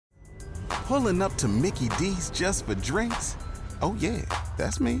Pulling up to Mickey D's just for drinks? Oh yeah,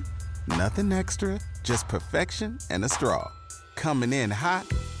 that's me. Nothing extra, just perfection and a straw. Coming in hot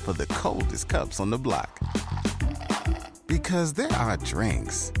for the coldest cups on the block. Because there are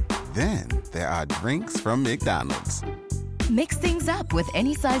drinks. Then there are drinks from McDonald's. Mix things up with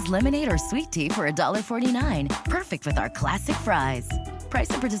any size lemonade or sweet tea for $1.49. Perfect with our classic fries. Price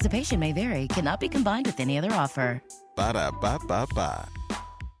and participation may vary. Cannot be combined with any other offer. Ba-da-ba-ba-ba.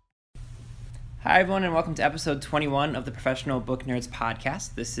 Hi, everyone, and welcome to episode 21 of the Professional Book Nerds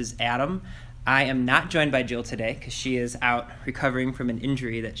podcast. This is Adam. I am not joined by Jill today because she is out recovering from an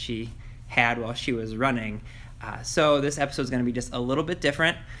injury that she had while she was running. So this episode is going to be just a little bit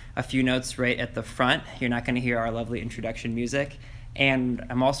different. A few notes right at the front. You're not going to hear our lovely introduction music. And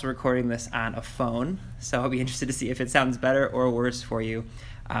I'm also recording this on a phone, so I'll be interested to see if it sounds better or worse for you.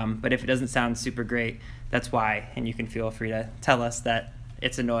 But if it doesn't sound super great, that's why. And you can feel free to tell us that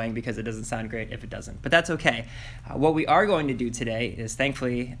it's annoying because it doesn't sound great if it doesn't. But that's okay. What we are going to do today is,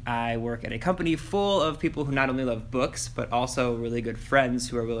 thankfully, I work at a company full of people who not only love books, but also really good friends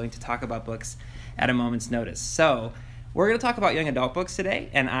who are willing to talk about books at a moment's notice. So we're going to talk about young adult books today,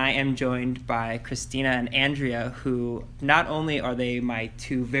 and I am joined by Christina and Andrea, who not only are they my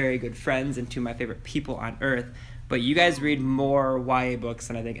two very good friends and two of my favorite people on earth, but you guys read more YA books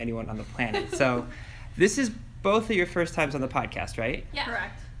than I think anyone on the planet. So this is both of your first times on the podcast, right? Yeah.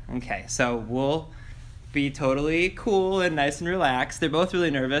 Correct. Okay, so we'll be totally cool and nice and relaxed. They're both really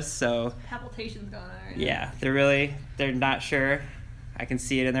nervous, so... Palpitations going on right now. Yeah, they're not sure. I can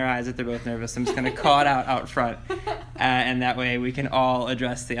see it in their eyes that they're both nervous. I'm just going to call it out front. And that way we can all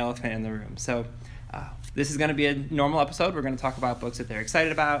address the elephant in the room. So this is going to be a normal episode. We're going to talk about books that they're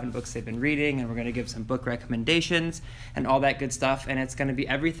excited about and books they've been reading. And we're going to give some book recommendations and all that good stuff. And it's going to be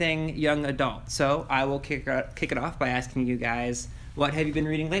everything young adult. So I will kick it off by asking you guys, what have you been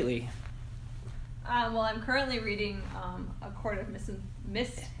reading lately? Well, I'm currently reading A Court of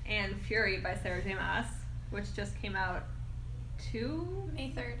Mist and Fury by Sarah J. Maas, which just came out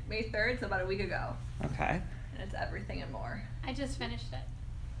May 3rd, so about a week ago. Okay. And it's everything and more. I just finished it.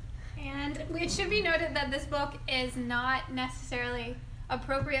 And it should be noted that this book is not necessarily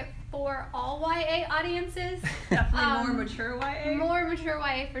appropriate for all YA audiences. Definitely more mature YA. More mature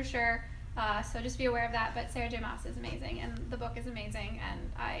YA for sure. So just be aware of that. But Sarah J. Maas is amazing, and the book is amazing,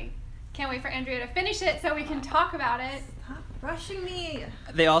 and I can't wait for Andrea to finish it so we can talk about it. Stop rushing me.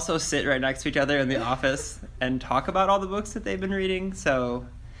 They also sit right next to each other in the office and talk about all the books that they've been reading. So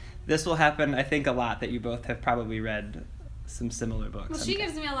this will happen, I think, a lot, that you both have probably read some similar books. Well, she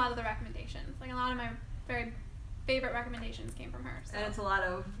gives me a lot of the recommendations. Like, a lot of my very favorite recommendations came from her. So. And it's a lot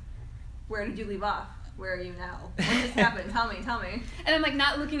of, where did you leave off? Where are you now? What just happened? Tell me. And I'm like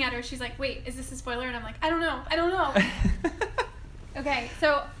not looking at her. She's like, wait, is this a spoiler? And I'm like, I don't know. Okay,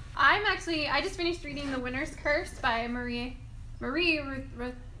 so I just finished reading The Winter's Curse by Marie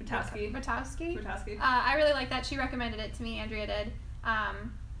Rutowski. I really like that. She recommended it to me. Andrea did.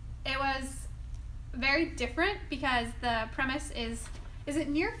 It was very different because the premise is it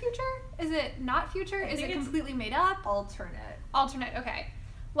near future? Is it not future? Is it completely made up? Alternate, okay.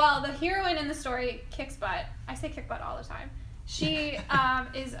 Well, the heroine in the story kicks butt. I say kick butt all the time. She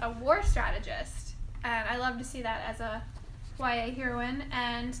is a war strategist, and I love to see that as a YA heroine.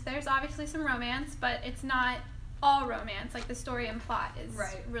 And there's obviously some romance, but it's not all romance. Like, the story and plot is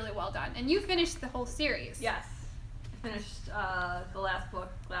really well done. And you finished the whole series. Yes. I finished the last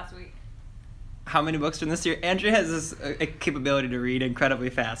book last week. How many books are in this series? Andrea has this capability to read incredibly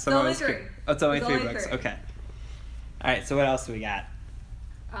fast. It's only three. Oh, it's only three books. Okay. All right, so what else do we got?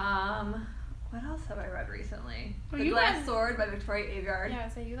 What else have I read recently? Well, The Glass Sword by Victoria Aveyard. Yeah,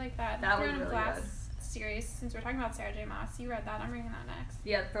 so you like that. That was Throne of really Glass good. Series. Since we're talking about Sarah J. Maas, you read that. I'm reading that next.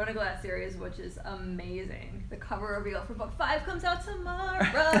 Yeah, Throne of Glass series, which is amazing. The cover reveal for book 5 comes out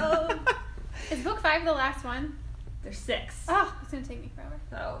tomorrow. Is book 5 the last one? There's 6. Oh, it's gonna take me forever.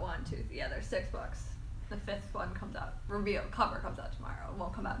 So 1, 2, yeah, there's 6 books. The 5th one comes out. Cover comes out tomorrow. It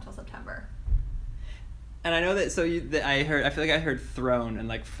won't come out until September. And I know that, so I feel like I heard Throne in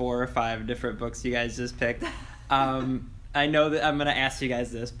like 4 or 5 different books you guys just picked. I know that I'm going to ask you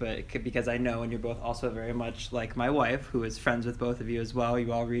guys this, but because I know, and you're both also very much like my wife, who is friends with both of you as well.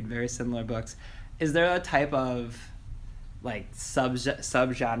 You all read very similar books. Is there a type of like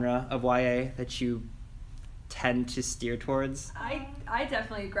subgenre of YA that you tend to steer towards? I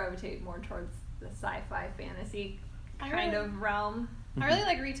definitely gravitate more towards the sci-fi fantasy kind of realm. I really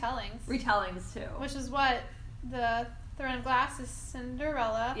like retellings. Retellings too. Which is what the Throne of Glass is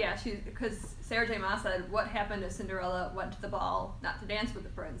Cinderella. Yeah, because Sarah J. Maas said, what happened if Cinderella went to the ball not to dance with the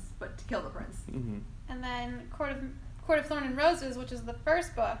prince, but to kill the prince? Mm-hmm. And then Court Court of Thorn and Roses, which is the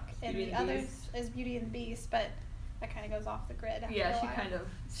first book, and Beauty the and the others Beast. is Beauty and the Beast, but that kind of goes off the grid. After Yeah, a she while. kind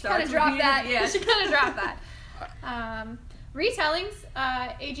of dropped that. Yeah, She kind of dropped that. Retellings,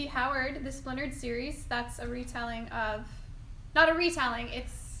 A.G. Howard, the Splintered series, that's a retelling of, not a retelling,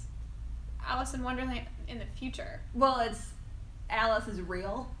 it's Alice in Wonderland in the future. Well, it's Alice is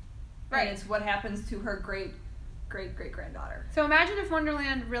real, Right. and it's what happens to her great granddaughter. So imagine if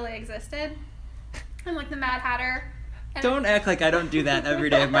Wonderland really existed, and like the Mad Hatter. And Don't act like I don't do that every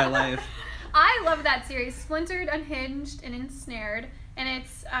day of my life. I love that series, Splintered, Unhinged, and Ensnared, and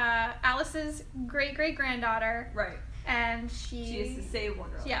it's Alice's great-great-granddaughter, Right. and She is to save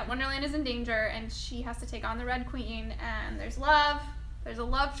Wonderland. Yeah, Wonderland is in danger, and she has to take on the Red Queen, and there's love. There's a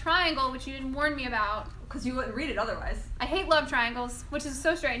love triangle, which you didn't warn me about. Because you wouldn't read it otherwise. I hate love triangles, which is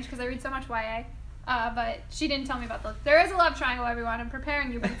so strange because I read so much YA. But she didn't tell me about there is a love triangle, everyone. I'm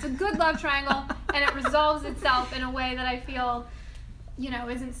preparing you, but it's a good love triangle, and it resolves itself in a way that I feel,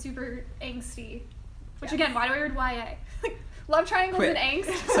 isn't super angsty. Which, again, why do I read YA? Love triangles and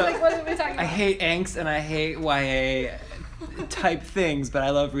angst? So, what are we talking about? I hate angst and I hate YA type things, but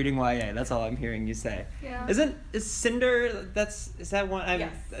I love reading YA. That's all I'm hearing you say. Yeah. Is Cinder, is that one?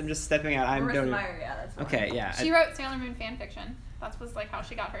 Yes. I'm just stepping out. Marissa Meyer, yeah, that's one. Okay, yeah. She wrote Sailor Moon fan fiction. That was like how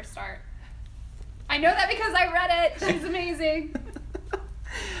she got her start. I know that because I read it. She's amazing.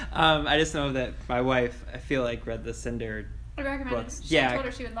 I just know that my wife, I feel like, read the Cinder I recommended books. it. She told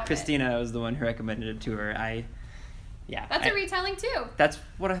her she would love Christina was the one who recommended it to her. That's a retelling too. That's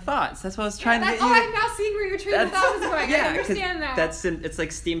what I thought. So that's what I was trying to get you. I'm now seeing where your train of thought was going. Yeah, I understand now. It's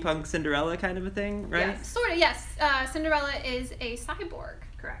like steampunk Cinderella kind of a thing, right? Yes. Sort of, yes. Cinderella is a cyborg.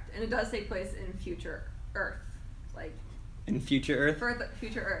 Correct. And it does take place in future Earth. Like, In future Earth?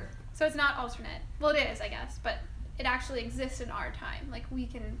 future Earth. So it's not alternate. Well, it is, I guess, but it actually exists in our time. Like, we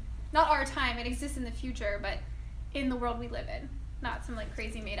can, not our time, it exists in the future, but in the world we live in. Not some, like,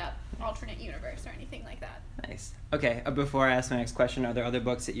 crazy made-up alternate universe or anything like that. Nice. Okay, before I ask my next question, are there other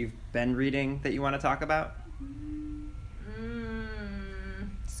books that you've been reading that you want to talk about?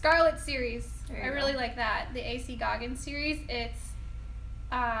 Scarlet series. There you I go. really like that. The A.C. Goggins series. It's,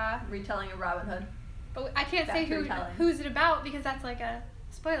 Retelling of Robin Hood. but I can't say Back to retelling. who's it about because that's like a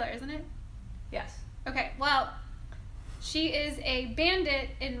spoiler, isn't it? Yes. Okay, well, she is a bandit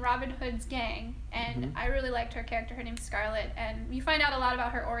in Robin Hood's gang, and I really liked her character. Her name's Scarlet, and you find out a lot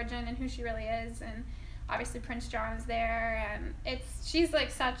about her origin and who she really is, and obviously Prince John is there, and she's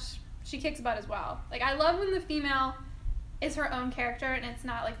like she kicks butt as well. Like, I love when the female is her own character, and it's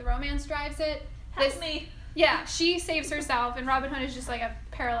not like the romance drives it. Help me. Yeah, she saves herself, and Robin Hood is just like a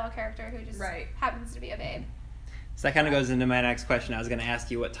parallel character who just Right. happens to be a babe. So that kind of goes into my next question. I was going to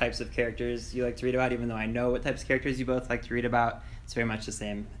ask you what types of characters you like to read about, even though I know what types of characters you both like to read about. It's very much the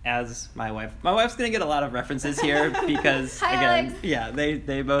same as my wife. My wife's going to get a lot of references here because, Hi, again, Alex. yeah,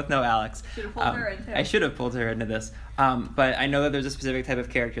 they both know Alex. Should have pulled her into it. I should have pulled her into this. But I know that there's a specific type of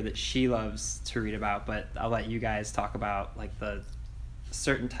character that she loves to read about, but I'll let you guys talk about, like, the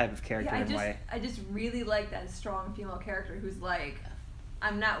certain type of character and why. I just really like that strong female character who's like,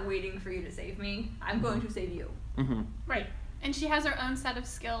 I'm not waiting for you to save me. I'm going to save you. Mm-hmm. Right. And she has her own set of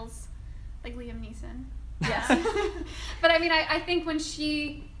skills, like Liam Neeson. Yes. But I mean, I think when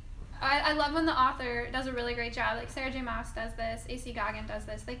I love when the author does a really great job. Like, Sarah J. Maas does this, A.C. Goggin does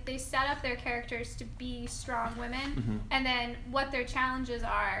this. Like, they set up their characters to be strong women, and then what their challenges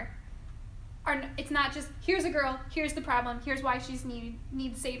are it's not just, here's a girl, here's the problem, here's why she's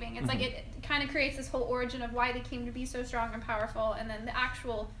needs saving. It's like it kind of creates this whole origin of why they came to be so strong and powerful, and then the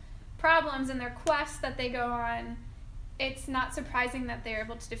actual problems and their quests that they go on. It's not surprising that they're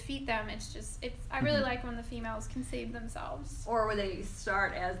able to defeat them. It's just, I really like when the females can save themselves. Or where they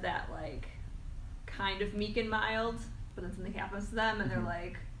start as that, like, kind of meek and mild, but then something happens to them and they're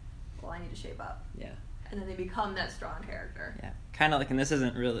like, well, I need to shape up. Yeah. And then they become that strong character. Yeah, kind of like, and this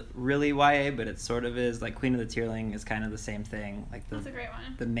isn't really YA, but it sort of is. Like, Queen of the Tearling is kind of the same thing. Like, That's a great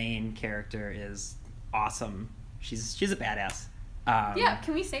one. The main character is awesome. She's a badass. Yeah,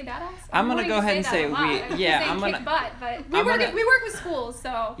 can we say badass? I'm gonna go ahead and say I'm gonna kick butt, but we work with schools,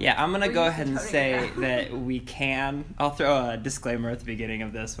 so yeah, I'm gonna We're go used to ahead and toning say it down. that we can. I'll throw a disclaimer at the beginning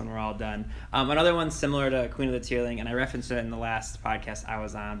of this when we're all done. Another one similar to Queen of the Tearling, and I referenced it in the last podcast I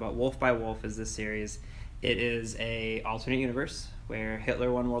was on, but Wolf by Wolf is this series. It is a alternate universe where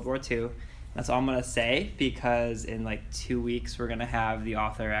Hitler won World War II. That's all I'm gonna say, because in like 2 weeks we're gonna have the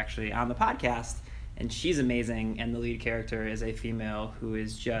author actually on the podcast. And she's amazing, and the lead character is a female who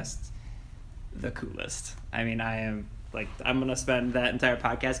is just the coolest. I mean, I'm going to spend that entire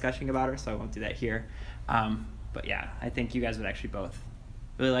podcast gushing about her, so I won't do that here. But yeah, I think you guys would actually both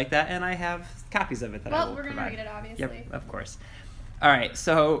really like that, and I have copies of it that I will we're going to read it, obviously. Yep, of course. All right,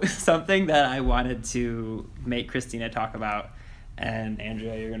 so something that I wanted to make Christina talk about, and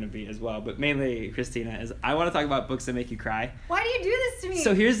Andrea, you're going to be as well, but mainly Christina, is I want to talk about books that make you cry. Why do you do this to me?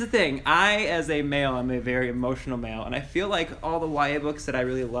 So here's the thing. I, as a male, I'm a very emotional male, and I feel like all the YA books that I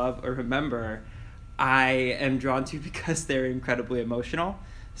really love or remember, I am drawn to because they're incredibly emotional.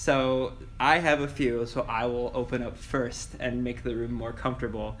 So I have a few, so I will open up first and make the room more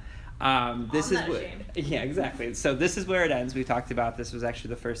comfortable. This is what, yeah, exactly. So this is where it ends. We talked about this was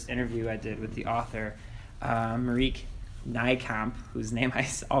actually the first interview I did with the author, Marieke Nijkamp, whose name I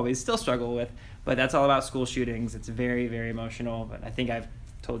always still struggle with, but that's all about school shootings. It's very, very emotional, but I think I've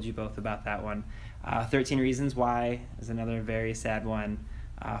told you both about that one. 13 Reasons Why is another very sad one.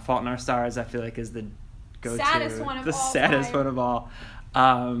 Fault in Our Stars, I feel like, is the go-to. Saddest one of all. The saddest one of all.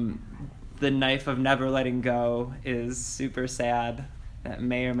 The Knife of Never Letting Go is super sad. That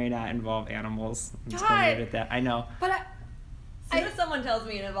may or may not involve animals. I'm just going to leave it at that. I know. But As soon as someone tells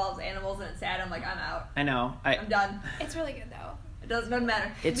me it involves animals and it's sad, I'm like, I'm out. I know. I'm done. It's really good, though. It doesn't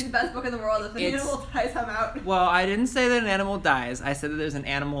matter. It's the best book in the world. If an animal dies, I'm out. Well, I didn't say that an animal dies. I said that there's an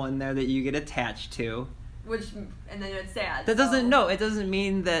animal in there that you get attached to. And then it's sad. That doesn't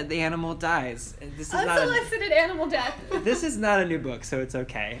mean that the animal dies. This is Unsolicited animal death. This is not a new book, so it's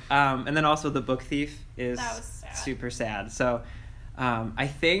okay. And then also The Book Thief is sad. Super sad. So I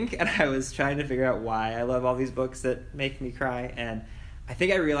think, and I was trying to figure out why I love all these books that make me cry, and I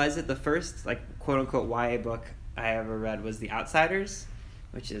think I realized that the first, like, quote-unquote YA book I ever read was The Outsiders,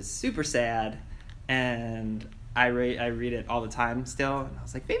 which is super sad, and I read it all the time still, and I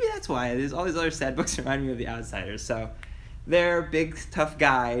was like, maybe that's why. There's all these other sad books remind me of The Outsiders. So their big, tough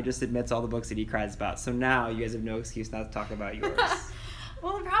guy just admits all the books that he cries about. So now you guys have no excuse not to talk about yours.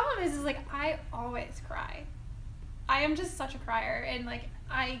 Well, the problem is like, I always cry. I am just such a crier, and like,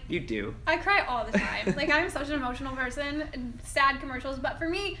 You do. I cry all the time. Like, I'm such an emotional person, and sad commercials, but for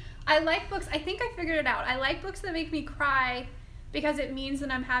me, I like books. I think I figured it out. I like books that make me cry because it means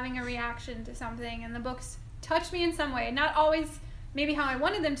that I'm having a reaction to something, and the books touch me in some way. Not always maybe how I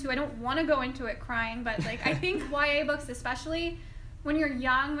wanted them to. I don't want to go into it crying, but like, I think YA books, especially when you're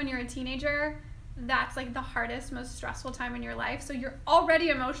young, when you're a teenager, that's like the hardest, most stressful time in your life. So you're already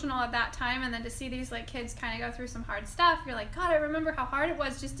emotional at that time, and then to see these like kids kind of go through some hard stuff, you're like, God, I remember how hard it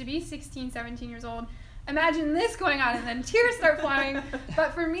was just to be 16, 17 years old. Imagine this going on, and then tears start flowing.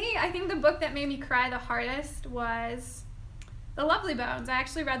 But for me, I think the book that made me cry the hardest was The Lovely Bones. I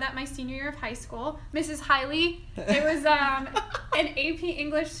actually read that my senior year of high school. Mrs. Hiley. It was an AP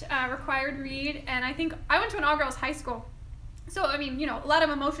English required read, and I think I went to an all-girls high school. So, I mean, a lot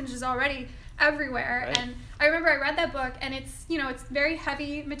of emotions is already everywhere. Right. And I remember I read that book, and it's, it's very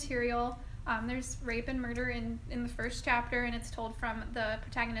heavy material. There's rape and murder in the first chapter, and it's told from the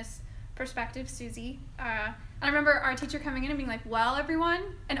protagonist's perspective, Susie. And I remember our teacher coming in and being like, well, everyone,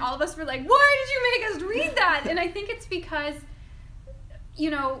 and all of us were like, why did you make us read that? And I think it's because,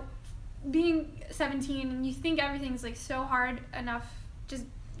 being 17, and you think everything's like so hard enough just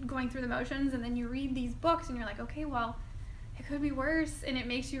going through the motions, and then you read these books and you're like, okay, well, it could be worse, and it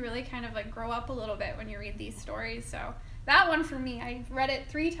makes you really kind of like grow up a little bit when you read these stories. So that one for me, I've read it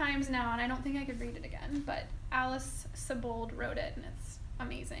 3 times now, and I don't think I could read it again, but Alice Sebold wrote it, and it's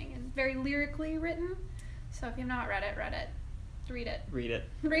amazing and very lyrically written. So if you've not read it, read it. Read it. Read it.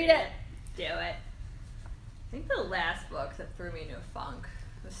 Read it. Do it. I think the last book that threw me into a funk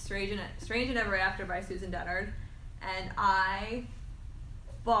was Strange and Ever After by Susan Dennard, and I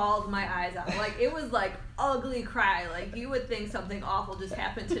bawled my eyes out. Like, it was like ugly cry. Like, you would think something awful just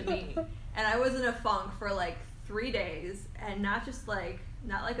happened to me. And I was in a funk for like 3 days, and not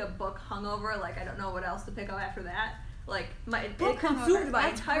like a book hungover, like I don't know what else to pick up after that. Like, it consumed my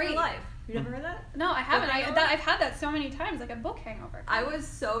entire life. You never heard that? No, I haven't. I've had that so many times, like a book hangover. I was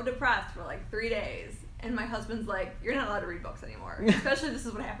so depressed for like 3 days, and my husband's like, you're not allowed to read books anymore. Especially this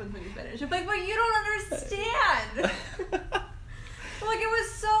is what happens when you finish. I'm like, but you don't understand. Like, it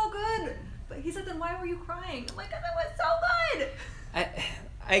was so good. But he said, then why were you crying? I'm like, because it was so good.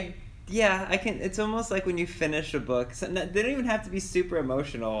 I can. It's almost like when you finish a book. So they don't even have to be super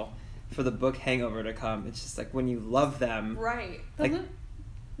emotional for the book hangover to come. It's just like when you love them. Right.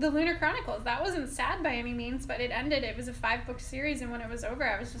 The Lunar Chronicles, that wasn't sad by any means, but it ended. It was a 5-book series, and when it was over,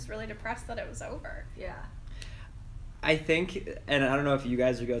 I was just really depressed that it was over. Yeah. I think, and I don't know if you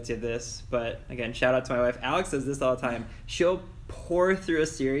guys are guilty of this, but again, shout out to my wife. Alex does this all the time. She'll pour through a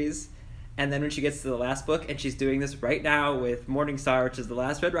series, and then when she gets to the last book, and she's doing this right now with Morningstar, which is the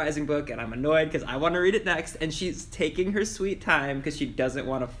last Red Rising book, and I'm annoyed because I want to read it next, and she's taking her sweet time because she doesn't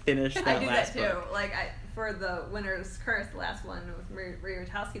want to finish that last book. I do that too. Like, for the Winter's Curse, the last one with Maria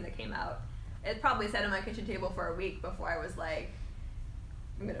Rutowski that came out, it probably sat on my kitchen table for a week before I was like,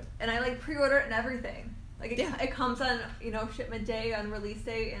 and I like pre-order it and everything. Like it comes on, shipment day, on release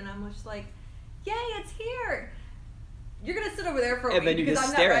day, and I'm just like, yay, it's here. You're gonna sit over there for a week because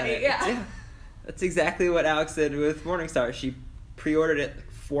I'm not ready. Yeah. That's exactly what Alex did with Morningstar. She pre-ordered it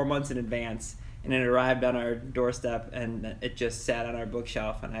 4 months in advance, and it arrived on our doorstep, and it just sat on our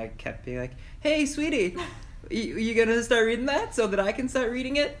bookshelf, and I kept being like, hey, sweetie, you gonna start reading that so that I can start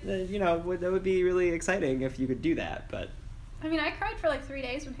reading it? That would be really exciting if you could do that, but... I mean, I cried for like 3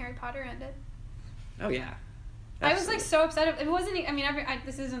 days when Harry Potter ended. Oh, yeah. Absolutely. I was like so upset. It wasn't,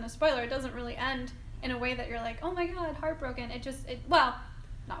 this isn't a spoiler, it doesn't really end in a way that you're like, oh my god, heartbroken. Well,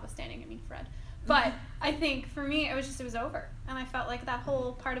 notwithstanding, Fred. But I think for me, it was over. And I felt like that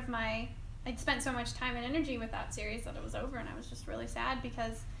whole part of I'd spent so much time and energy with that series that it was over, and I was just really sad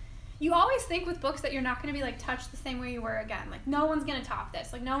because you always think with books that you're not going to be like touched the same way you were again. Like no one's going to top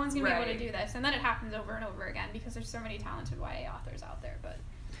this. Like no one's going to be able to do this. And then it happens over and over again because there's so many talented YA authors out there. But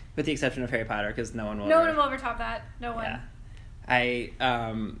with the exception of Harry Potter, because no one will ever top that. No one. Yeah. I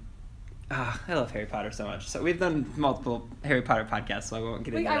love Harry Potter so much. So we've done multiple Harry Potter podcasts, so I won't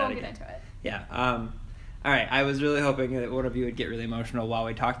get into that. I won't get into it. Yeah. All right. I was really hoping that one of you would get really emotional while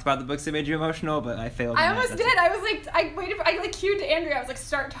we talked about the books that made you emotional, but I failed. I almost did. I was like, I cued to Andrea. I was like,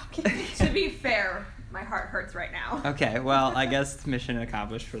 start talking. To be fair, my heart hurts right now. Okay. Well, I guess mission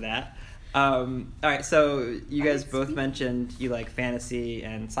accomplished for that. All right. So you guys both mentioned you like fantasy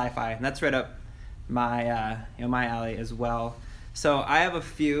and sci-fi, and that's right up my my alley as well. So I have a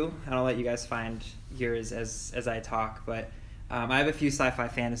few, and I'll let you guys find yours as I talk, but I have a few sci-fi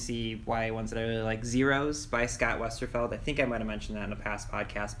fantasy YA ones that I really like. Zeros by Scott Westerfeld. I think I might have mentioned that in a past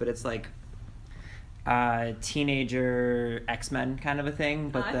podcast, but it's like teenager X-Men kind of a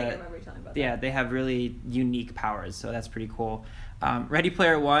thing. But I think I remember you telling about that. Yeah, they have really unique powers, so that's pretty cool. Ready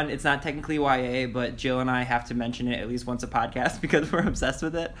Player One, it's not technically YA, but Jill and I have to mention it at least once a podcast because we're obsessed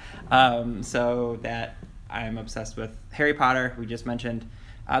with it. So that I'm obsessed with. Harry Potter, we just mentioned.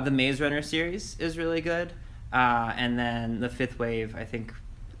 The Maze Runner series is really good. And then The Fifth Wave, I think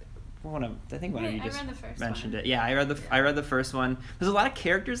one of you just mentioned it. Yeah, I read the first one. There's a lot of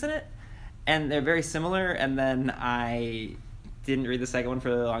characters in it, and they're very similar. And then I didn't read the second one for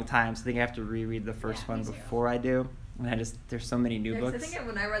a long time, so I think I have to reread the first one before I do. And there's so many new books. I think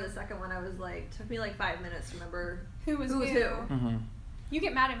when I read the second one, I was like, took me like 5 minutes to remember who was who. Mm-hmm. You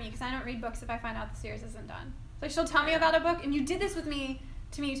get mad at me because I don't read books if I find out the series isn't done. Like she'll tell me about a book, and you did this with me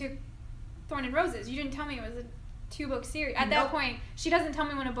to Thorn and Roses. You didn't tell me it was a 2-book series. At that point, she doesn't tell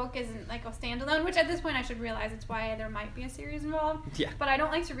me when a book isn't like a standalone, which at this point I should realize it's why there might be a series involved. Yeah. But I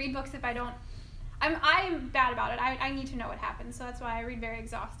don't like to read books if I don't. I'm bad about it. I need to know what happens, so that's why I read very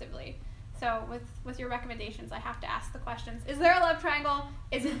exhaustively. So with your recommendations, I have to ask the questions. Is there a love triangle?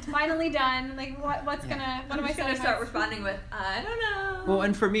 Is it finally done? Like what am I gonna start responding with? I don't know. Well,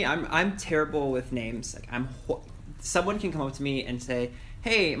 and for me, I'm terrible with names. Like someone can come up to me and say,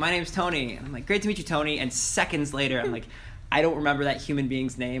 "Hey, my name's Tony." I'm like, "Great to meet you, Tony." And seconds later, I'm like, I don't remember that human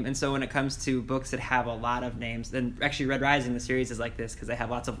being's name. And so when it comes to books that have a lot of names, and actually Red Rising, the series is like this because they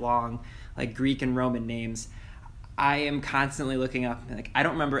have lots of long, like Greek and Roman names. I am constantly looking up, and like I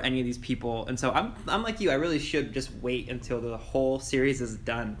don't remember any of these people, and so I'm like you. I really should just wait until the whole series is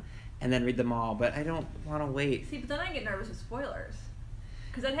done, and then read them all. But I don't want to wait. See, but then I get nervous with spoilers,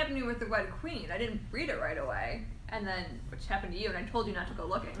 because that happened to me with The Red Queen. I didn't read it right away, and then which happened to you, and I told you not to go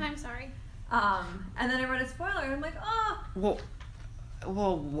looking. I'm sorry. And then I read a spoiler, and I'm like, oh.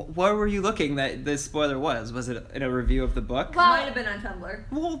 Well, where were you looking that the spoiler was? Was it in a review of the book? Well, it might have been on Tumblr.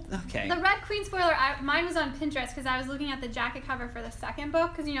 Well, okay. The Red Queen spoiler, mine was on Pinterest because I was looking at the jacket cover for the second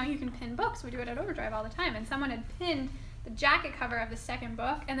book because, you can pin books. We do it at Overdrive all the time. And someone had pinned the jacket cover of the second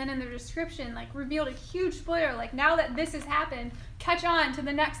book and then in the description, revealed a huge spoiler. Like, now that this has happened, catch on to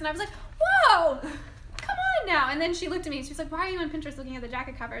the next. And I was like, whoa! Come on now. And then she looked at me and she was like, why are you on Pinterest looking at the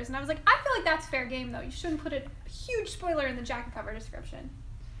jacket covers? And I was like, I feel like that's fair game, though. You shouldn't put a huge spoiler in the jacket cover description.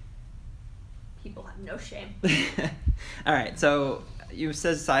 People have no shame. All right, so you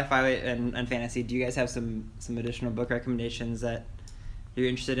said sci-fi and fantasy. Do you guys have some additional book recommendations that you're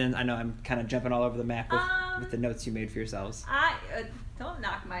interested in? I know I'm kind of jumping all over the map with the notes you made for yourselves. Don't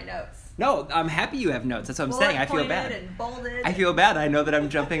knock my notes. No, I'm happy you have notes. That's what I'm saying. I feel bad. And bolded. I feel bad. I know that I'm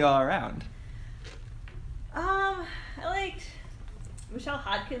jumping all around. I liked Michelle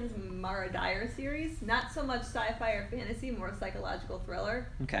Hodkins' Mara Dyer series. Not so much sci-fi or fantasy, more psychological thriller.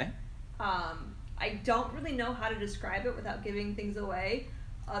 Okay. I don't really know how to describe it without giving things away,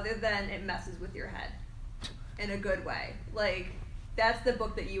 other than it messes with your head in a good way. Like, that's the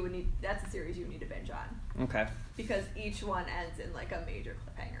book that you would need. That's a series you would need to binge on. Okay. Because each one ends in like a major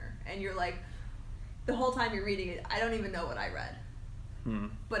cliffhanger, and you're like, the whole time you're reading it, I don't even know what I read.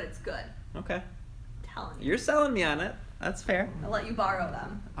 But it's good. Okay. I'm telling you. You're selling me on it. That's fair. I'll let you borrow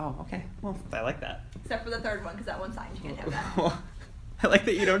them. Oh, okay. Well, I like that. Except for the third one, because that one's signed. You can't have that. Well, I like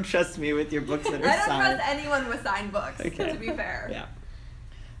that you don't trust me with your books that are I don't signed. trust anyone with signed books, Okay. to be fair. Yeah.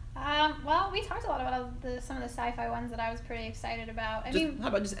 Well, we talked a lot about some of the sci-fi ones that I was pretty excited about. How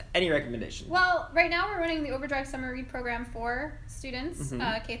about just any recommendation? Well, right now we're running the Overdrive Summer Read Program for students,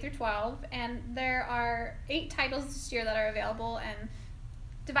 K through 12, and there are 8 titles this year that are available and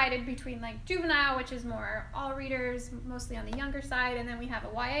divided between like juvenile, which is more all readers, mostly on the younger side, and then we have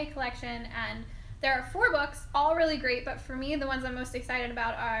a YA collection, and there are 4 books, all really great, but for me, the ones I'm most excited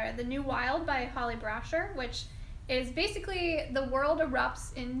about are The New Wild by Holly Brasher, which is basically the world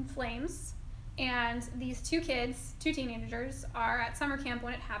erupts in flames, and these 2 kids, 2 teenagers, are at summer camp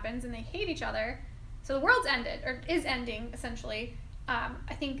when it happens, and they hate each other. So the world's ended, or is ending, essentially.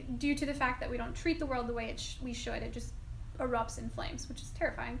 I think due to the fact that we don't treat the world the way we should, it just erupts in flames, which is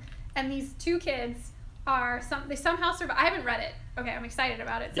terrifying. And these 2 kids they somehow survive. I haven't read it. Okay, I'm excited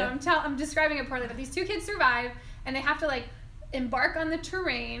about it. So yeah. I'm describing it poorly, but these 2 kids survive, and they have to like embark on the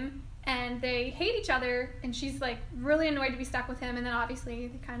terrain, and they hate each other, and she's like really annoyed to be stuck with him, and then obviously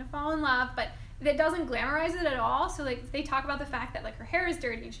they kind of fall in love, but it doesn't glamorize it at all. So like they talk about the fact that like her hair is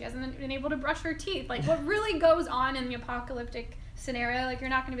dirty and she hasn't been able to brush her teeth, like what really goes on in the apocalyptic scenario. Like you're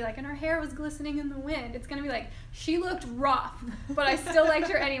not going to be like, and her hair was glistening in the wind. It's going to be like, she looked rough, but I still liked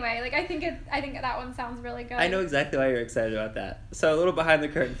her anyway. Like I think that one sounds really good. I know exactly why you're excited about that. So a little behind the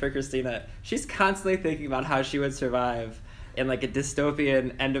curtain for Christina. She's constantly thinking about how she would survive in like a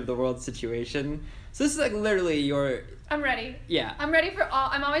dystopian end of the world situation. So this is like literally your... I'm ready. Yeah. I'm ready for all...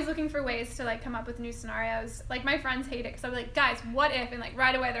 I'm always looking for ways to like come up with new scenarios. Like my friends hate it because I'm like, guys, what if? And like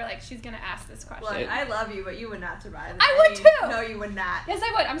right away they're like, she's going to ask this question. Look, I love you, but you would not survive. I would too! No, you would not. Yes,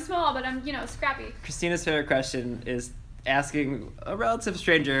 I would. I'm small, but I'm, scrappy. Christina's favorite question is asking a relative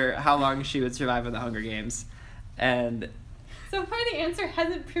stranger how long she would survive in the Hunger Games. And... so far the answer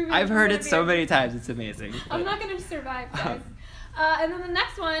hasn't proven... I've heard it so many times, it's amazing. I'm not going to survive, guys. And then the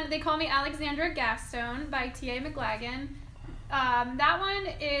next one, They Call Me Alexandra Gaston by T.A. McLagan. That one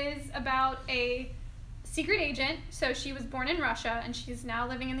is about a secret agent. So she was born in Russia, and she's now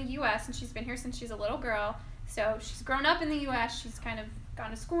living in the U.S., and she's been here since she's a little girl. So she's grown up in the U.S., she's kind of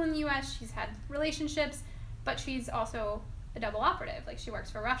gone to school in the U.S., she's had relationships, but she's also a double operative. Like, she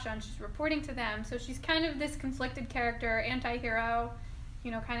works for Russia, and she's reporting to them. So she's kind of this conflicted character, anti-hero,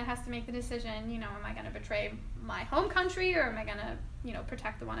 kind of has to make the decision, am I going to betray my home country, or am I going to,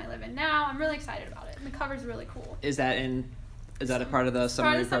 protect the one I live in now? I'm really excited about it. And the cover's really cool. Is that a part of the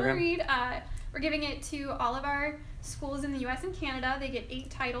summer read program? Summer read, we're giving it to all of our schools in the U.S. and Canada. They get 8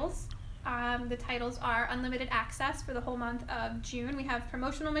 titles. The titles are unlimited access for the whole month of June. We have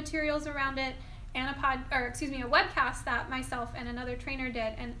promotional materials around it, and a webcast that myself and another trainer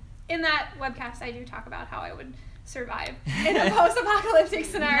did. And in that webcast, I do talk about how I would survive in a post-apocalyptic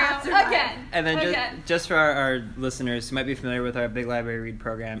scenario again. And then just for our listeners who might be familiar with our Big Library Read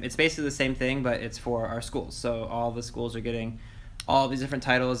program, it's basically the same thing, but it's for our schools. So all the schools are getting all these different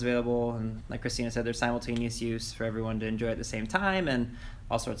titles available, and like Christina said, there's simultaneous use for everyone to enjoy at the same time, and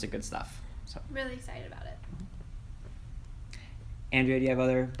all sorts of good stuff. So really excited about it. Andrea, do you have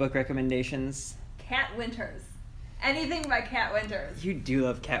other book recommendations? Kat Winters. Anything by Kat Winters. You do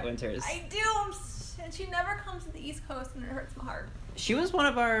love Kat Winters. I do. And she never comes to the East Coast, and it hurts my heart. She was one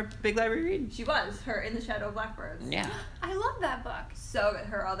of our Big Library Read. She was. Her In the Shadow of Blackbirds. Yeah. I love that book. So good.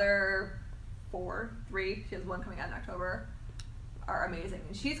 Her other 3, she has one coming out in October, are amazing.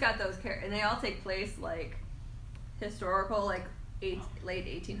 And she's got those characters, and they all take place, like, historical, like, late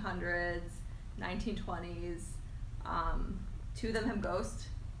 1800s, 1920s. 2 of them have ghosts.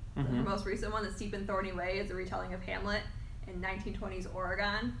 Mm-hmm. Her most recent one, The Steep and Thorny Way, is a retelling of Hamlet in 1920s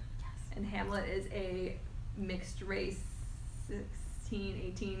Oregon. And Hamlet is a mixed race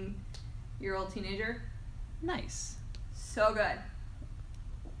 16, 18-year-old teenager. Nice. So good.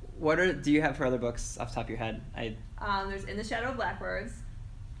 What do you have for other books off the top of your head? There's In the Shadow of Blackbirds,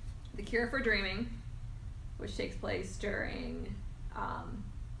 The Cure for Dreaming, which takes place during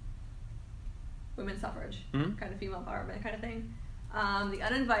women's suffrage, kind of female empowerment kind of thing. The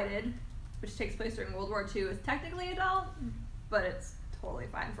Uninvited, which takes place during World War II, is technically adult, but it's totally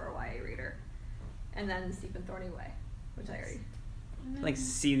fine for a YA reader. And then The Steep and Thorny Way, which I already... Like,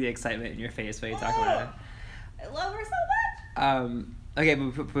 see the excitement in your face when you talk about it. I love her so much! Okay,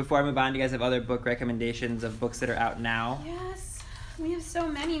 but before I move on, do you guys have other book recommendations of books that are out now? Yes. We have so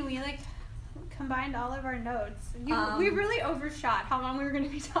many. We, combined all of our notes. We really overshot how long we were going to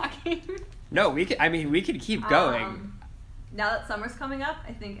be talking. No, we could keep going. Now that summer's coming up,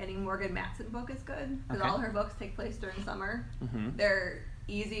 I think any Morgan Matson book is good because all her books take place during summer. Mm-hmm. They're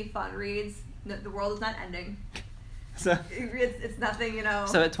easy, fun reads. The world is not ending. So it's nothing, you know.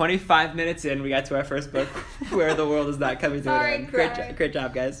 So at 25 minutes in, we got to our first book, Where the World Is Not Coming to an End. Great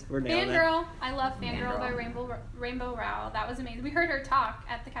job, guys. We're nailing it. Fangirl. I love Fangirl by Rainbow Rowell. That was amazing. We heard her talk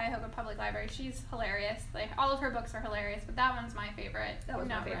at the Cuyahoga Public Library. She's hilarious. Like, all of her books are hilarious, but that one's my favorite. That was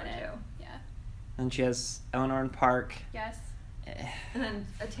my favorite too. Yeah. And she has Eleanor and Park. Yes. And then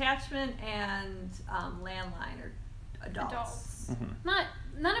Attachment and Landline are adults. Mm-hmm.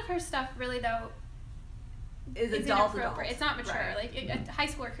 None of her stuff really though is adult. It's not mature. Right. Like a high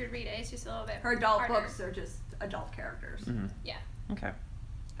schooler could read it. It's just a little bit. Her adult harder. books are just adult characters. Mm-hmm. Yeah. Okay,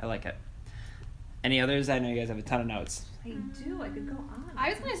 I like it. Any others? I know you guys have a ton of notes. I do. I could go on. I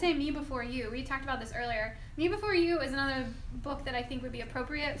was going to say Me Before You. We talked about this earlier. Me Before You is another book that I think would be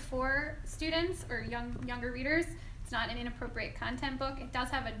appropriate for students or younger readers. It's not an inappropriate content book. It does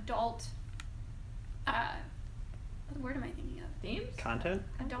have adult. What word am I thinking of? Themes? Content?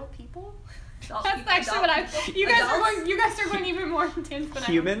 Adult people? That's actually what I. You guys are going even more intense than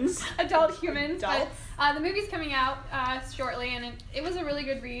humans. Adult humans. Adults. But the movie's coming out shortly, and it was a really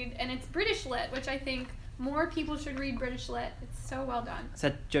good read, and it's British lit, which I think more people should read British lit. It's so well done. Is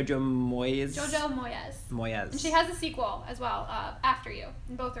that Jojo Moyes? Jojo Moyes. Moyes. And she has a sequel as well, After You,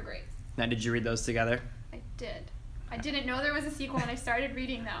 and both are great. Now, did you read those together? I did. I didn't know there was a sequel when I started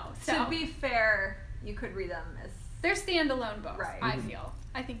reading though. So to be fair, you could read them as they're standalone books. Right. I feel.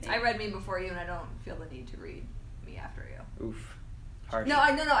 I think I read Me Before You, and I don't feel the need to read Me After You. Oof. Harsh. No,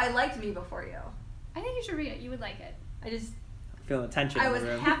 I liked Me Before You. I think you should read it. You would like it. I just feeling the tension. I was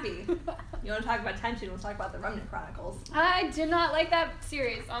happy. You want to talk about tension? We'll talk about the Remnant Chronicles. I did not like that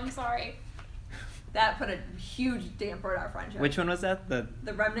series. I'm sorry. That put a huge damper on our friendship. Which one was that? The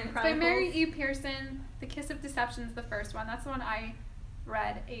Remnant Chronicles. By Mary E. Pearson. The Kiss of Deception is the first one. That's the one I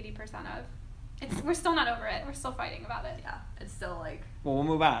read 80% of. We're still not over it. We're still fighting about it. Yeah, it's still like. Well, we'll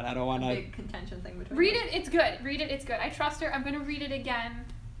move on. I don't want to. Big contention thing between. Read it. It's good. Read it. It's good. I trust her. I'm gonna read it again.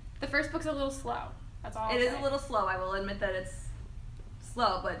 The first book's a little slow. That's all. It is a little slow. I will admit that it's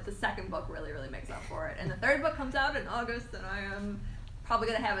slow, but the second book really, really makes up for it. And the third book comes out in August, and I am probably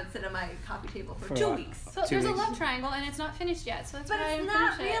gonna have it sit on my coffee table for 2 weeks. So there's a love triangle, and it's not finished yet. So that's but why it's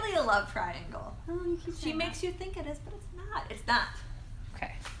not really a love triangle. Oh, you keep she makes you think it is, but it's not. It's not.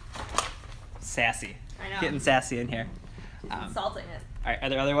 Okay. Sassy. I know. Getting sassy in here. Insulting it. All right. Are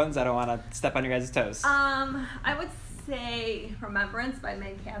there other ones? I don't want to step on your guys' toes. I would say Remembrance by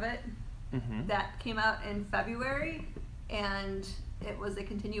Meg Cabot. Mm-hmm. That came out in February, and it was a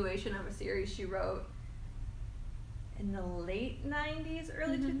continuation of a series she wrote in the late 90s,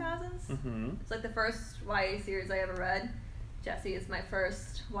 early 2000s. Mm-hmm. It's like the first YA series I ever read. Jesse is my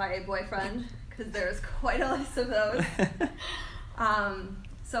first YA boyfriend, because there's quite a list of those.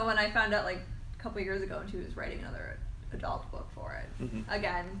 So when I found out like a couple years ago, and she was writing another adult book for it,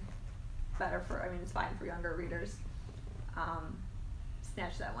 again, it's fine for younger readers.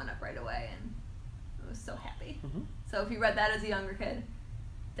 Snatched that one up right away, and I was so happy. So if you read that as a younger kid,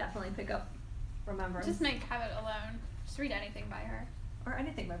 definitely pick up Remembrance. Just Meg Cabot alone. Just read anything by her. Or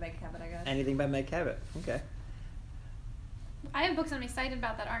anything by Meg Cabot, I guess. Anything by Meg Cabot. Okay. I have books I'm excited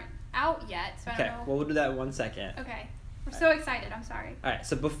about that aren't out yet, so I don't know. Well, we'll do that in 1 second. Okay. I'm so excited. I'm sorry. All right.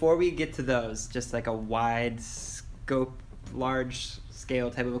 So before we get to those, just like a wide scope, large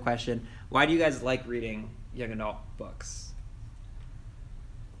scale type of a question, why do you guys like reading young adult books?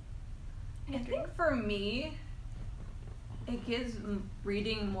 I think for me, it gives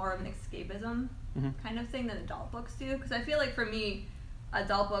reading more of an escapism kind of thing than adult books do. Because I feel like for me,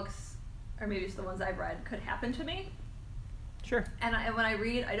 adult books, or maybe just the ones I've read, could happen to me. Sure. And when I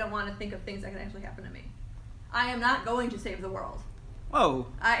read, I don't want to think of things that can actually happen to me. I am not going to save the world. Whoa.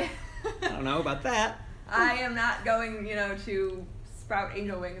 I don't know about that. I am not going, to sprout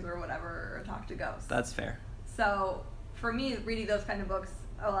angel wings or whatever, or talk to ghosts. That's fair. So for me, reading those kind of books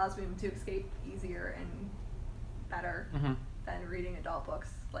allows me to escape easier and better than reading adult books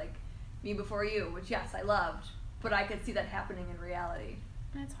like Me Before You, which yes, I loved, but I could see that happening in reality.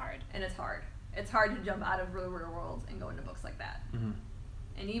 And it's hard. It's hard to jump out of the real world and go into books like that.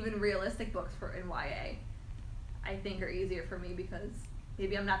 And even realistic books in YA, I think are easier for me because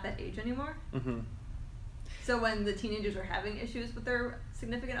maybe I'm not that age anymore. So when the teenagers are having issues with their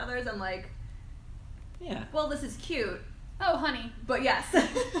significant others, I'm like, yeah, well, this is cute. Oh, honey. But yes.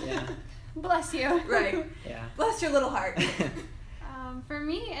 Yeah. Bless you. Right. Yeah. Bless your little heart. For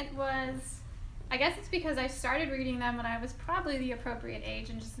me, it was I guess it's because I started reading them when I was probably the appropriate age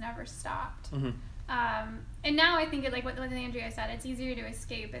and just never stopped. Mm-hmm. And now I think, like what Andrea said, it's easier to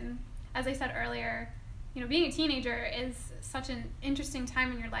escape. And as I said earlier, you know, being a teenager is such an interesting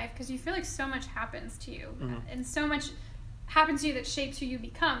time in your life because you feel like so much happens to you. Mm-hmm. And so much happens to you that shapes who you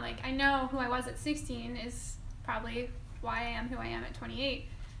become. Like, I know who I was at 16 is probably why I am who I am at 28.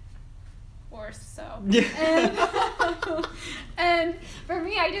 Or so. And for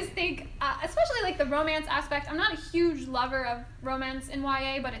me, I just think, especially like the romance aspect, I'm not a huge lover of romance in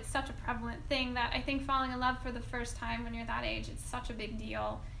YA, but it's such a prevalent thing that I think falling in love for the first time when you're that age, it's such a big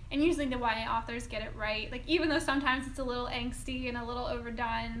deal. And usually the YA authors get it right. Like, even though sometimes it's a little angsty and a little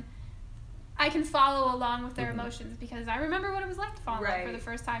overdone, I can follow along with their emotions because I remember what it was like to fall in love for the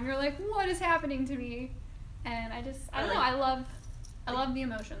first time. You're like, what is happening to me? And I don't know, I love the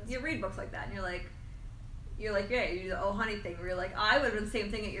emotions. You read books like that, and you're like, yeah, you do the Oh Honey thing, where you're like, I would have done the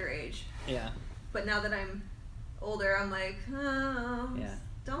same thing at your age. Yeah. But now that I'm older, I'm like, oh, yeah.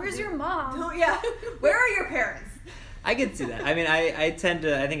 Where's your mom? Where are your parents? I can see that. I mean, I think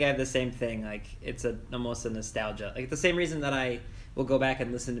I have the same thing. Like, it's almost a nostalgia. Like, the same reason that I will go back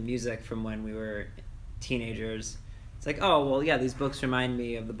and listen to music from when we were teenagers. It's like, oh, well, yeah, these books remind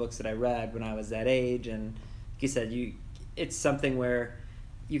me of the books that I read when I was that age. And like you said, it's something where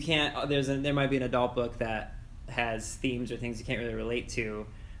you can't, there might be an adult book that has themes or things you can't really relate to,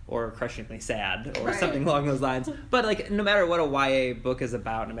 or crushingly sad, or something along those lines. But like, no matter what a YA book is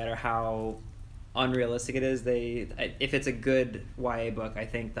about, no matter how unrealistic it is, if it's a good YA book, I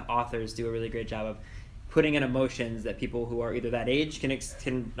think the authors do a really great job of putting in emotions that people who are either that age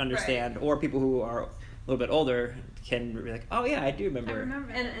can understand, or people who are a little bit older can be like, oh yeah, I do remember.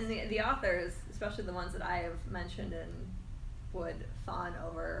 And the authors, especially the ones that I have mentioned and would fawn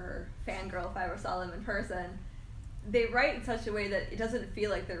over or fangirl if I ever saw them in person, they write in such a way that it doesn't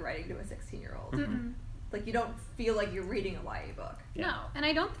feel like they're writing to a 16-year-old. Mm-hmm. Like, you don't feel like you're reading a YA book. Yeah. No, and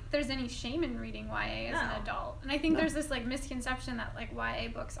I don't think there's any shame in reading YA as an adult. And I think there's this like misconception that like YA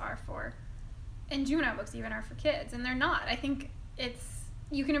books are for, and juvenile books even are for kids, and they're not. I think it's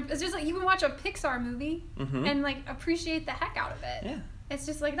just like you can watch a Pixar movie and like appreciate the heck out of it. Yeah. It's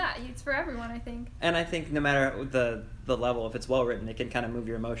just like that. It's for everyone, I think. And I think no matter the level, if it's well written, it can kind of move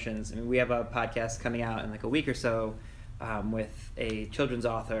your emotions. I mean, we have a podcast coming out in like a week or so with a children's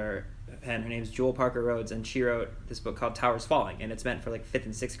author, and her name's Jewel Parker Rhodes, and she wrote this book called Towers Falling, and it's meant for like 5th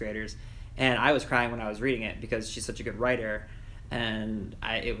and 6th graders. And I was crying when I was reading it because she's such a good writer, and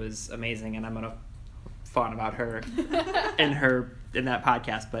it was amazing. And I'm gonna fawn about her in that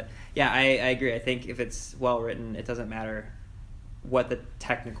podcast. But yeah, I agree. I think if it's well written, it doesn't matter what the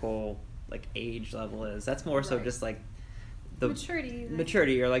technical like age level is. That's more so just like the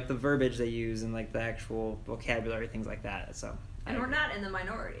maturity or like the verbiage they use and like the actual vocabulary, things like that. So and we're not in the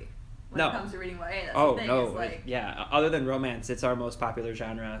minority when it comes to reading YA. That's the thing. No, like, yeah. Other than romance, it's our most popular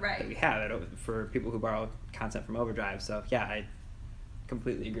genre that we have for people who borrow content from Overdrive. So yeah, I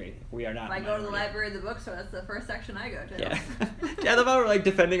completely agree. We are not. If I go to the library or the bookstore, that's the first section I go to. Yeah. Yeah, the moment we're like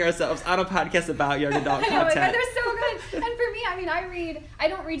defending ourselves on a podcast about young adult content. Like, they're so good. And for me, I mean, I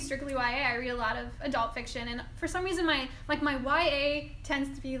don't read strictly YA. I read a lot of adult fiction, and for some reason my YA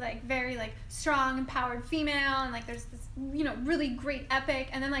tends to be like very like strong, empowered female, and like there's this, you know, really great epic,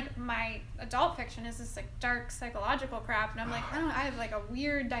 and then like my adult fiction is this like dark psychological crap, and I'm like, I have like a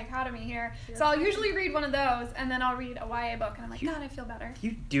weird dichotomy here. So I'll usually read one of those, and then I'll read a YA book, and I'm like, God, I feel better.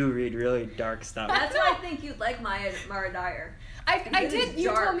 You do read really dark stuff. That's why I think you'd like Mara Dyer. I did.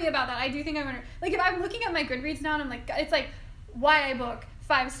 You told me about that. I do think I'm gonna, like, if I'm looking at my Goodreads now and I'm like, it's like YA book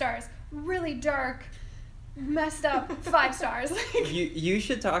 5 stars, really dark, messed up 5 stars. You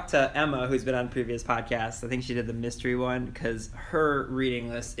should talk to Emma, who's been on previous podcasts. I think she did the mystery one, because her reading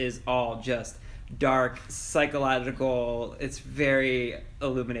list is all just dark, psychological. It's very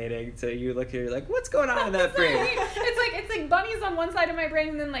illuminating. So you look at it, you're like, what's going on in that brain? It's like bunnies on one side of my brain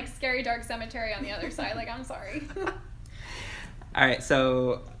and then like Scary Dark Cemetery on the other side. Like, I'm sorry. All right,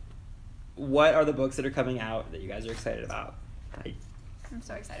 so what are the books that are coming out that you guys are excited about? I'm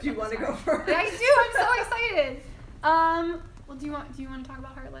so excited. Do you want to go first? I do. I'm so excited. Well, do you want to talk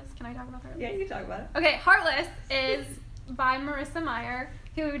about Heartless? Can I talk about Heartless? Yeah, you can talk about it. Okay, Heartless is by Marissa Meyer,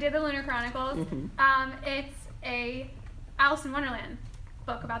 who did the Lunar Chronicles. Mm-hmm. It's a Alice in Wonderland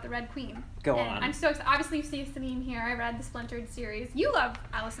book about the Red Queen. Go on. I'm so excited. Obviously, you've seen the theme here. I read the Splintered series. You love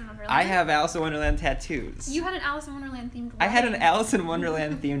Alice in Wonderland. I have Alice in Wonderland tattoos. You had an Alice in Wonderland themed wedding. I had an Alice in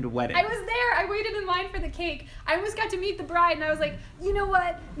Wonderland themed wedding. I was there. I waited in line for the cake. I almost got to meet the bride, and I was like, you know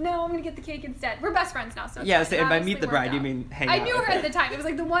what? No, I'm going to get the cake instead. We're best friends now, so yeah, and by meet the bride, you mean hang out. I knew her at the time. It was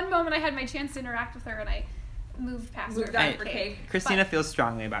like the one moment I had my chance to interact with her, and I moved past Moved her on for for cake. cake. Christina feels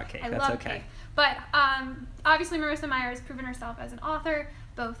strongly about cake. I That's love okay. cake. But obviously Marissa Meyer has proven herself as an author,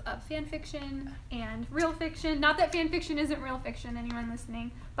 both of fan fiction and real fiction. Not that fan fiction isn't real fiction, anyone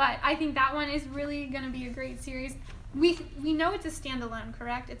listening, but I think that one is really going to be a great series. We know it's a standalone,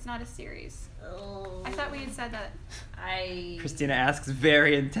 correct? It's not a series. Oh. I thought we had said that. Christina asks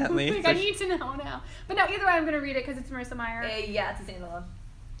very intently. Like, I need to know now. But no, either way, I'm going to read it because it's Marissa Meyer. Yeah, it's a standalone.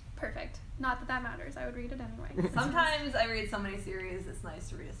 Perfect. Not that that matters. I would read it anyway. Sometimes I read so many series, it's nice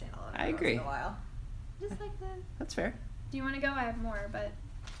to read a standalone. I agree. Once in a while. Just like that. That's fair. Do you want to go? I have more, but...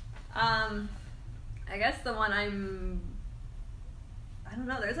 I guess the one I don't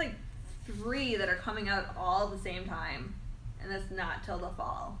know, there's like 3 that are coming out all at the same time, and it's not till the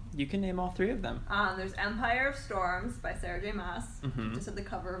fall. You can name all 3 of them. There's Empire of Storms by Sarah J. Maas. Mhm. Just said the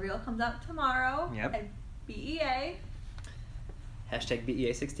cover reveal comes out tomorrow Yep. at BEA. Hashtag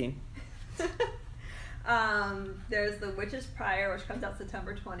BEA16. There's The Witch's Prior, which comes out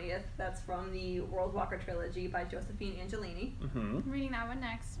September 20th. That's from the World Walker trilogy by Josephine Angelini. Mm-hmm. I'm reading that one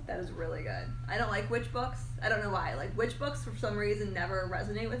next. That is really good. I don't like witch books. I don't know why. Like, witch books for some reason never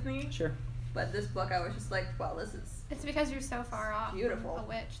resonate with me. Sure. But this book, I was just like, well, this is It's because you're so far off. Beautiful. From a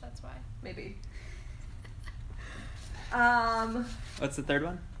witch, that's why. maybe. What's the third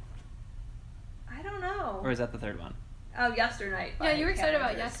one? I don't know. Or is that the third one? Oh, Yesternight. Yeah, by you were excited Kat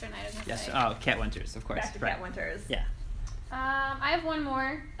about Winters. Yesternight, I was gonna Yes. say. Oh, Cat Winters, of course. Back to right. Kat Winters. Yeah. I have one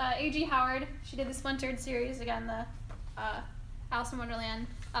more. A.G. Howard. She did the Splintered series again. The Alice in Wonderland.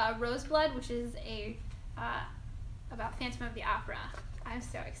 Roseblood, which is a about Phantom of the Opera. I'm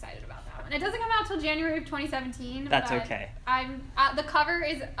so excited about that one. It doesn't come out till January of 2017. That's but okay. I'm the cover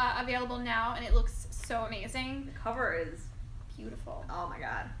is available now, and it looks so amazing. The cover is, Beautiful. oh my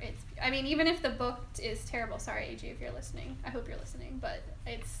god. I mean, even if the book is terrible, sorry, AJ, if you're listening. I hope you're listening, but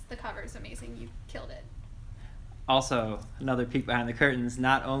the cover is amazing. You killed it. Also, another peek behind the curtains.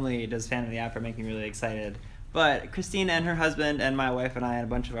 Not only does Phantom of the Opera make me really excited, but Christina and her husband and my wife and I and a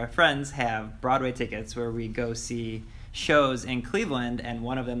bunch of our friends have Broadway tickets where we go see shows in Cleveland, and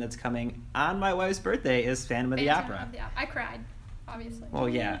one of them that's coming on my wife's birthday is Phantom of the Opera. I cried, obviously. Well,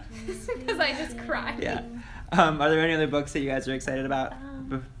 yeah. Because I just cried. Yeah. Are there any other books that you guys are excited about?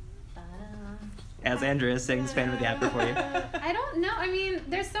 As Andrea sings Phantom of the Opera for you. I don't know. I mean,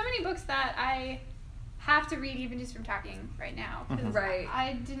 there's so many books that I have to read even just from talking right now. 'Cause Right.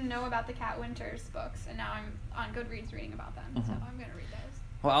 I didn't know about the Kat Winters books, and now I'm on Goodreads reading about them, so I'm going to read those.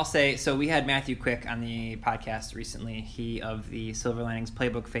 Well, I'll say, so we had Matthew Quick on the podcast recently, he of the Silver Linings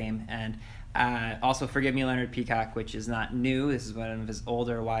Playbook fame, and also Forgive Me, Leonard Peacock, which is not new. This is one of his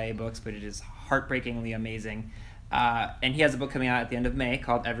older YA books, but it is heartbreakingly amazing. And he has a book coming out at the end of May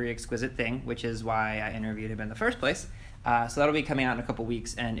called Every Exquisite Thing, which is why I interviewed him in the first place. So that'll be coming out in a couple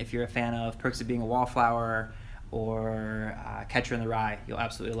weeks, and if you're a fan of Perks of Being a Wallflower or Catcher in the Rye, you'll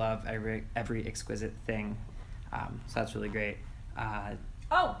absolutely love Every Exquisite Thing. So that's really great.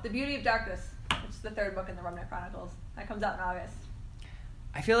 Oh, The Beauty of Darkness, which is the 3rd book in the Rumney Chronicles. That comes out in August.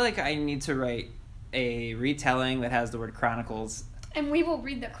 I feel like I need to write a retelling that has the word Chronicles, And we will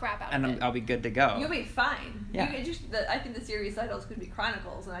read the crap out of and it. I'll be good to go. You'll be fine. Yeah. I think the series titles could be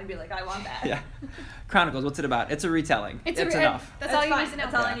Chronicles, and I'd be like, I want that. Yeah. Chronicles, what's it about? It's a retelling. It's enough. That's all you fine. need to know.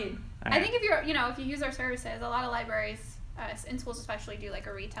 That's all I need. All I right. think if you use our services, a lot of libraries, in schools especially, do like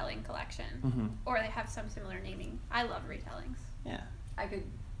a retelling collection, Mhm. or they have some similar naming. I love retellings. Yeah. I could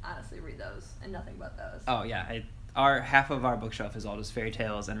honestly read those and nothing but those. Oh, yeah. Half of our bookshelf is all just fairy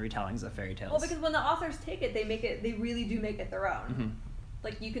tales and retellings of fairy tales. Well, because when the authors take it, they really do make it their own. Mhm.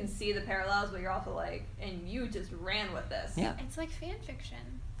 Like, you can see the parallels, but you're also like, and you just ran with this. Yeah. It's like fan fiction.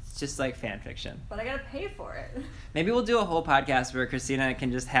 It's just like fan fiction. But I gotta pay for it. Maybe we'll do a whole podcast where Christina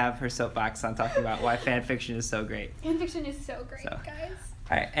can just have her soapbox on talking about why fan fiction is so great. Fan fiction is so great, So. guys.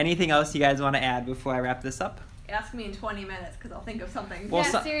 All right. Anything else you guys want to add before I wrap this up? Ask me in 20 minutes, because I'll think of something. Well,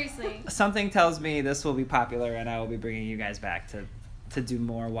 yeah, so- seriously. Something tells me this will be popular, and I will be bringing you guys back to do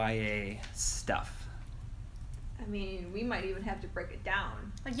more YA stuff. I mean, we might even have to break it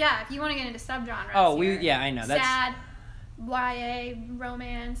down. Like, yeah, if you want to get into subgenres. Oh, here. I know. That's Sad, YA,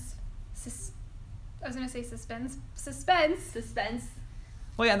 romance, I was gonna say suspense. Suspense.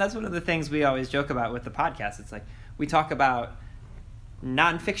 Well, yeah, and that's one of the things we always joke about with the podcast. It's like we talk about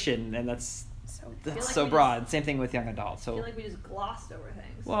nonfiction, and that's like so we broad. Same thing with young adults. I So, feel like we just glossed over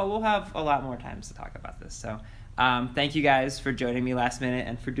things. well, we'll have a lot more times to talk about this. So, thank you guys for joining me last minute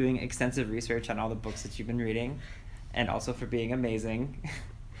and for doing extensive research on all the books that you've been reading, and also for being amazing.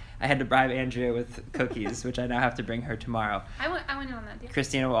 I had to bribe Andrea with cookies, which I now have to bring her tomorrow. I went in on that deal.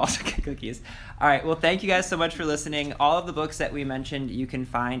 Christina will also get cookies. All right, well, thank you guys so much for listening. All of the books that we mentioned you can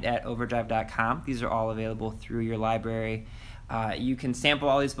find at overdrive.com. These are all available through your library. You can sample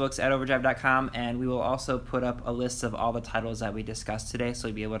all these books at overdrive.com, and we will also put up a list of all the titles that we discussed today, so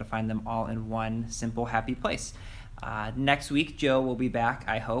you'll be able to find them all in one simple, happy place. Next week, Jill will be back,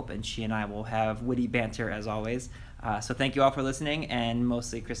 I hope, and she and I will have witty banter as always. So thank you all for listening, and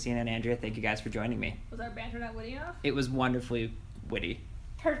mostly Christina and Andrea, thank you guys for joining me. Was our banter not witty enough? It was wonderfully witty.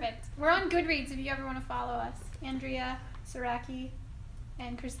 Perfect. We're on Goodreads if you ever want to follow us. Andrea Saraki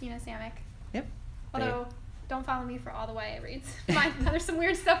and Christina Samick. Yep. Although, don't follow me for all the YA reads. There's some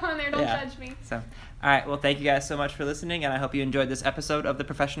weird stuff on there. Don't judge me. So, all right. Well, thank you guys so much for listening, and I hope you enjoyed this episode of the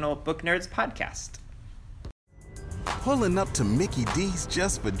Professional Book Nerds podcast. Pulling up to Mickey D's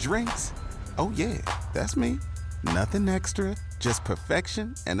just for drinks? Oh yeah, that's me. Nothing extra, just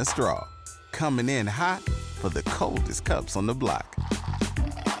perfection and a straw. Coming in hot for the coldest cups on the block.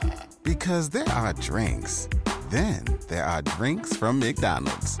 Because there are drinks. Then there are drinks from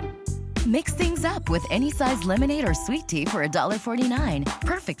McDonald's. Mix things up with any size lemonade or sweet tea for $1.49.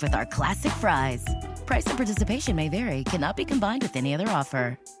 Perfect with our classic fries. Price and participation may vary. Cannot be combined with any other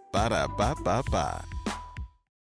offer. Ba-da-ba-ba-ba.